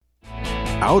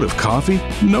Out of coffee?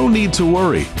 No need to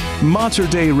worry. Mater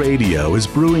Day Radio is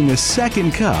brewing a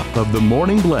second cup of the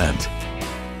Morning Blend.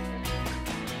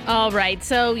 All right,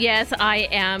 so yes, I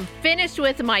am finished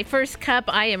with my first cup.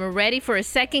 I am ready for a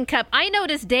second cup. I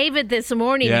noticed, David, this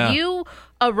morning, you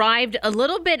arrived a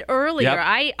little bit earlier.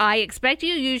 Yep. I expect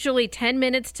you usually 10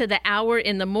 minutes to the hour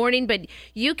in the morning, but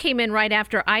you came in right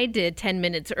after I did 10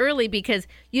 minutes early because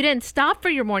you didn't stop for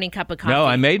your morning cup of coffee. No,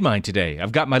 I made mine today.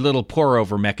 I've got my little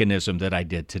pour-over mechanism that I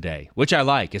did today, which I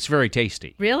like. It's very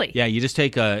tasty. Really? Yeah, you just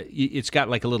take it's got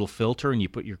like a little filter, and you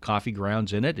put your coffee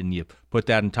grounds in it, and you put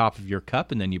that on top of your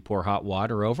cup, and then you pour hot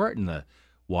water over it, and the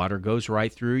water goes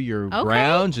right through your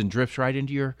grounds and drips right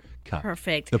into your cup.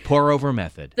 Perfect. The pour-over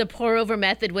method. The pour-over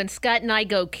method. When Scott and I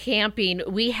go camping,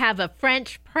 we have a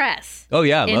French press. Oh,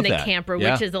 yeah, I in love the that. camper,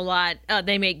 Yeah. which is a lot.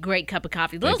 They make great cup of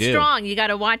coffee. A little They do. strong. You got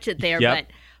to watch it there, Yep. but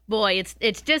boy,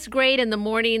 it's just great in the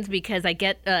mornings because I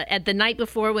get at the night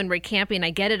before when we're camping,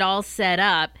 I get it all set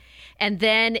up, and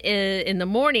then in the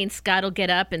morning, Scott will get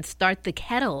up and start the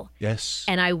kettle. Yes.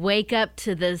 And I wake up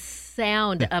to the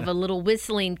sound of a little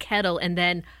whistling kettle, and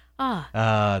then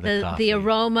the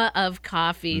aroma of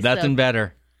coffee. Nothing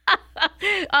better.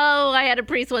 Oh, I had a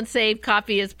priest once say,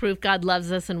 coffee is proof God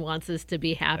loves us and wants us to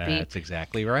be happy. That's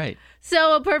exactly right.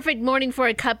 So a perfect morning for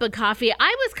a cup of coffee.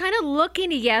 I was kind of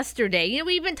looking yesterday.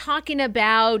 We've been talking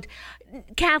about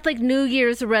Catholic New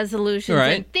Year's resolutions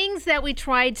and things that we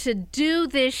tried to do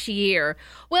this year.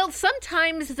 Well,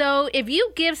 sometimes, though, if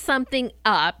you give something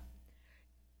up,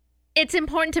 it's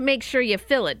important to make sure you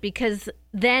fill it because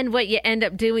then what you end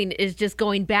up doing is just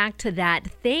going back to that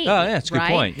thing. Oh, yeah, that's a good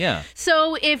point. Yeah.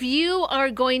 So if you are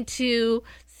going to,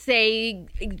 say,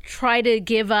 try to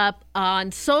give up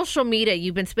on social media,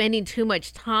 you've been spending too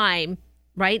much time,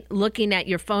 right, looking at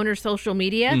your phone or social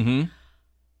media,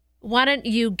 why don't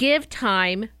you give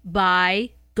time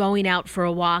by going out for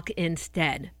a walk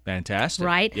instead? Fantastic.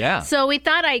 Right? Yeah. So we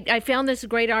thought I found this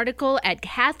great article at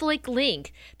Catholic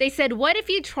Link. They said, what if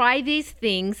you try these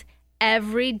things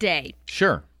every day?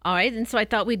 Sure. All right. And so I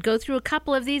thought we'd go through a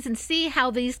couple of these and see how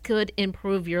these could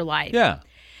improve your life. Yeah.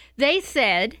 They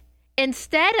said,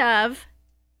 to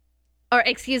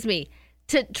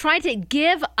try to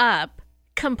give up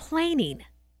complaining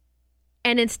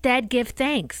and instead give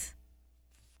thanks.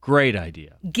 Great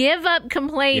idea. Give up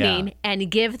complaining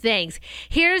and give thanks.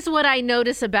 Here's what I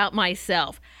notice about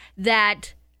myself,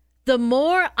 that the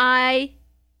more I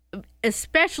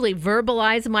especially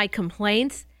verbalize my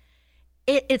complaints,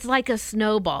 it's like a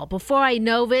snowball. Before I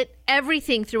know it,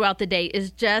 everything throughout the day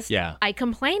is just, I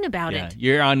complain about it.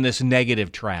 You're on this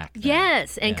negative track. Then.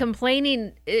 Yes, and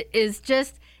complaining is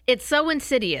just, it's so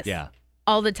insidious. Yeah.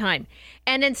 All the time.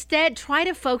 And instead, try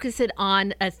to focus it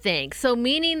on a thing. So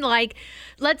meaning like,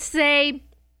 let's say,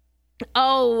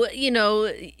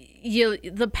 the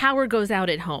power goes out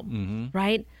at home,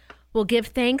 right? Well, give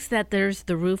thanks that there's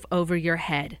the roof over your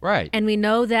head. Right. And we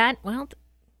know that,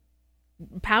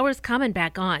 power's coming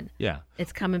back on. Yeah.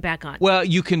 It's coming back on. Well,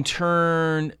 you can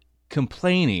turn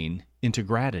complaining into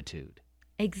gratitude.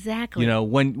 Exactly.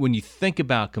 When you think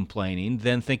about complaining,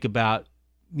 then think about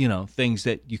things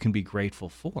that you can be grateful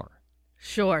for.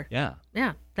 Sure. Yeah.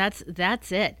 Yeah, that's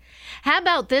it. How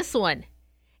about this one?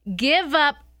 Give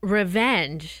up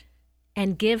revenge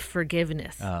and give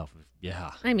forgiveness. Oh,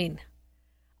 yeah. I mean,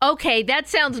 okay, that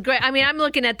sounds great. I mean, I'm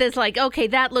looking at this like, okay,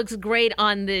 that looks great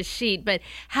on this sheet, but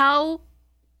how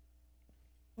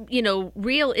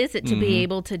real is it to be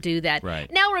able to do that?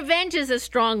 Right. Now, revenge is a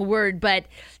strong word, but,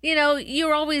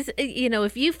 you're always,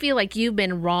 if you feel like you've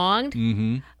been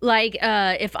wronged, like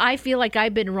if I feel like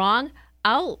I've been wrong,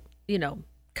 I'll,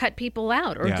 cut people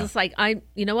out or just like,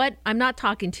 you know what? I'm not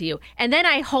talking to you. And then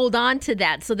I hold on to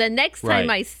that. So the next time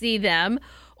I see them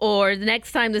or the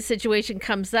next time the situation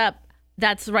comes up,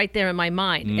 that's right there in my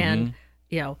mind. And,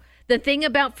 the thing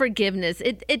about forgiveness,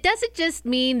 it doesn't just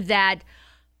mean that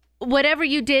whatever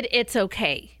you did, it's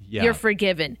okay. Yeah. You're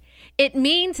forgiven. It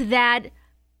means that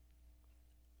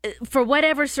for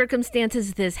whatever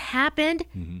circumstances this happened,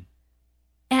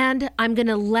 and I'm going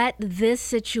to let this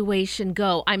situation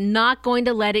go. I'm not going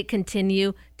to let it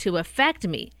continue to affect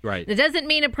me. Right. It doesn't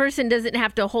mean a person doesn't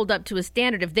have to hold up to a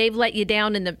standard. If they've let you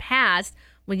down in the past,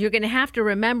 well, you're going to have to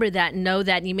remember that and know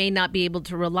that you may not be able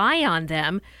to rely on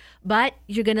them, but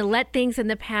you're going to let things in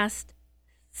the past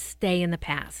stay in the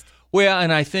past. Well,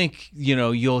 and I think,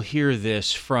 you'll hear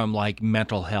this from like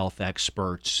mental health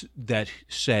experts that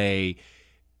say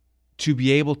to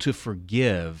be able to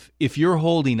forgive, if you're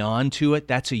holding on to it,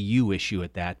 that's a you issue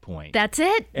at that point. That's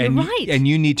it. And you're right. And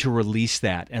you need to release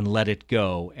that and let it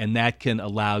go. And that can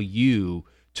allow you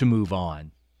to move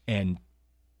on. And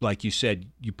like you said,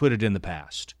 you put it in the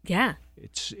past. Yeah.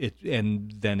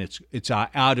 and then it's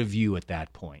out of view at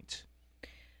that point.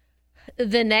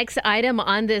 The next item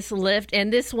on this list,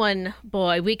 and this one,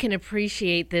 boy, we can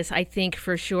appreciate this, I think,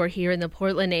 for sure here in the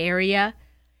Portland area.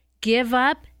 Give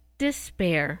up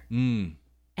despair and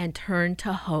turn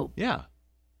to hope. Yeah.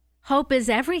 Hope is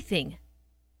everything.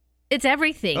 It's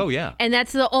everything. Oh, yeah. And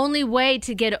that's the only way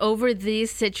to get over these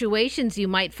situations you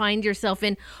might find yourself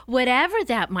in, whatever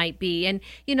that might be. And,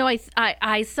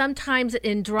 I sometimes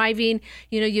in driving,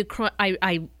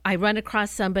 I run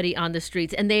across somebody on the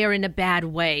streets and they are in a bad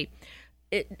way.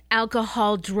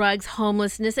 Alcohol, drugs,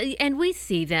 homelessness, and we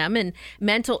see them, and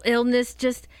mental illness,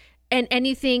 and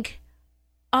you think,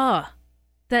 where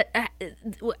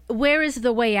is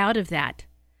the way out of that?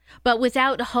 But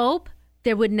without hope,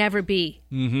 there would never be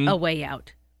a way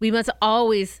out. We must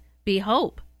always be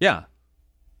hope. Yeah.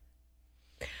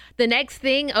 The next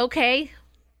thing, okay,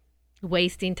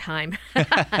 wasting time.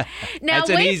 Now,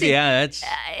 that's that's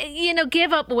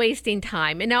give up wasting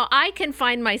time. And now I can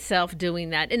find myself doing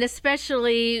that, and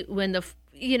especially when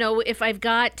if I've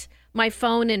got my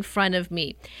phone in front of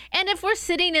me, and if we're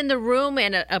sitting in the room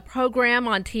and a program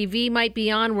on TV might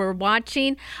be on, we're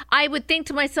watching, I would think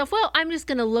to myself, well, I'm just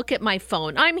going to look at my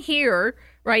phone. I'm here,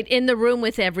 right, in the room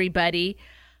with everybody,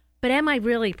 but am I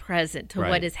really present to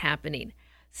what is happening?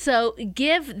 So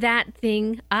give that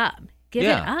thing up. Give it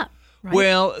up. Right?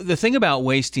 Well, the thing about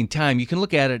wasting time, you can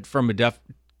look at it from a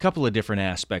couple of different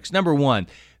aspects. Number one,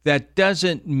 that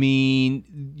doesn't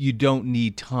mean you don't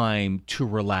need time to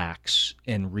relax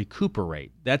and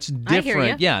recuperate. That's different. I hear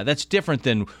you. Yeah, that's different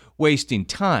than wasting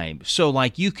time. So,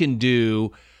 like, you can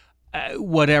do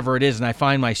whatever it is, and I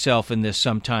find myself in this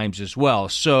sometimes as well.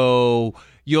 So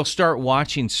you'll start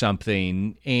watching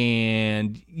something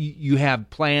and you have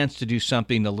plans to do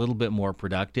something a little bit more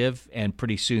productive, and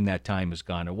pretty soon that time has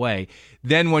gone away.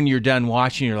 Then when you're done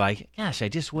watching, you're like, gosh, I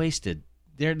just wasted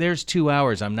there's 2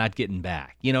 hours I'm not getting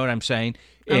back. You know what I'm saying?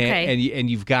 Okay. And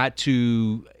you've got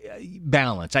to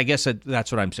balance. I guess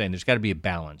that's what I'm saying. There's got to be a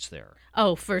balance there.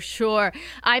 Oh, for sure.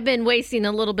 I've been wasting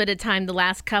a little bit of time the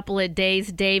last couple of days,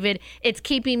 David. It's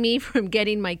keeping me from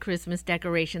getting my Christmas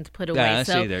decorations put away.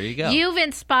 So see, there you go. You've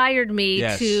inspired me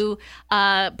to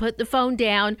put the phone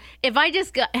down. If I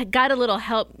just got a little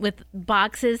help with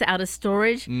boxes out of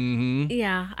storage,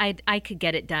 I could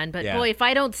get it done. But boy, if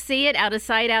I don't see it, out of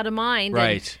sight, out of mind,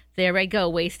 then there I go,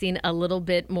 wasting a little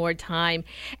bit more time.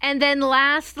 And then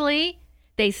lastly,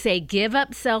 they say give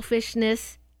up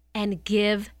selfishness and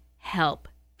give help.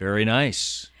 Very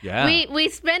nice. Yeah. We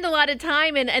spend a lot of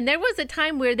time, and there was a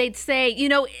time where they'd say,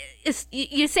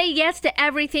 you say yes to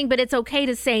everything, but it's okay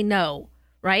to say no,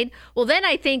 right? Well, then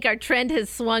I think our trend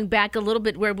has swung back a little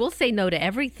bit where we'll say no to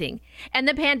everything. And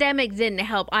the pandemic didn't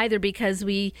help either, because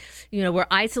we, were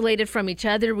isolated from each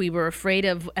other. We were afraid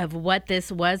of what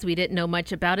this was. We didn't know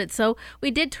much about it. So we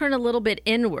did turn a little bit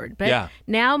inward. But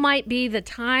now might be the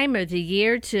time or the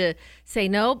year to say,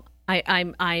 nope,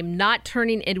 I'm not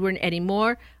turning inward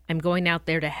anymore. I'm going out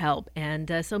there to help.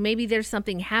 And so maybe there's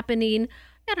something happening,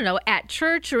 I don't know, at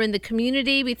church or in the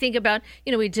community. We think about,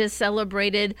 we just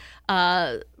celebrated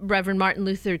Reverend Martin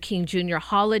Luther King Jr.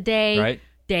 holiday,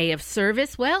 Day of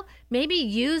Service. Well, maybe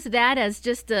use that as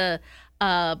just a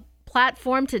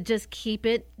platform to just keep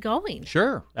it going.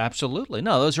 Sure, absolutely.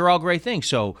 No, those are all great things.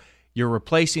 So you're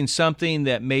replacing something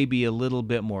that may be a little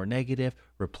bit more negative,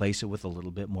 replace it with a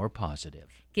little bit more positive.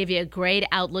 Give you a great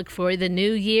outlook for the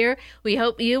new year. We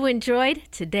hope you enjoyed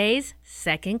today's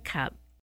Second Cup.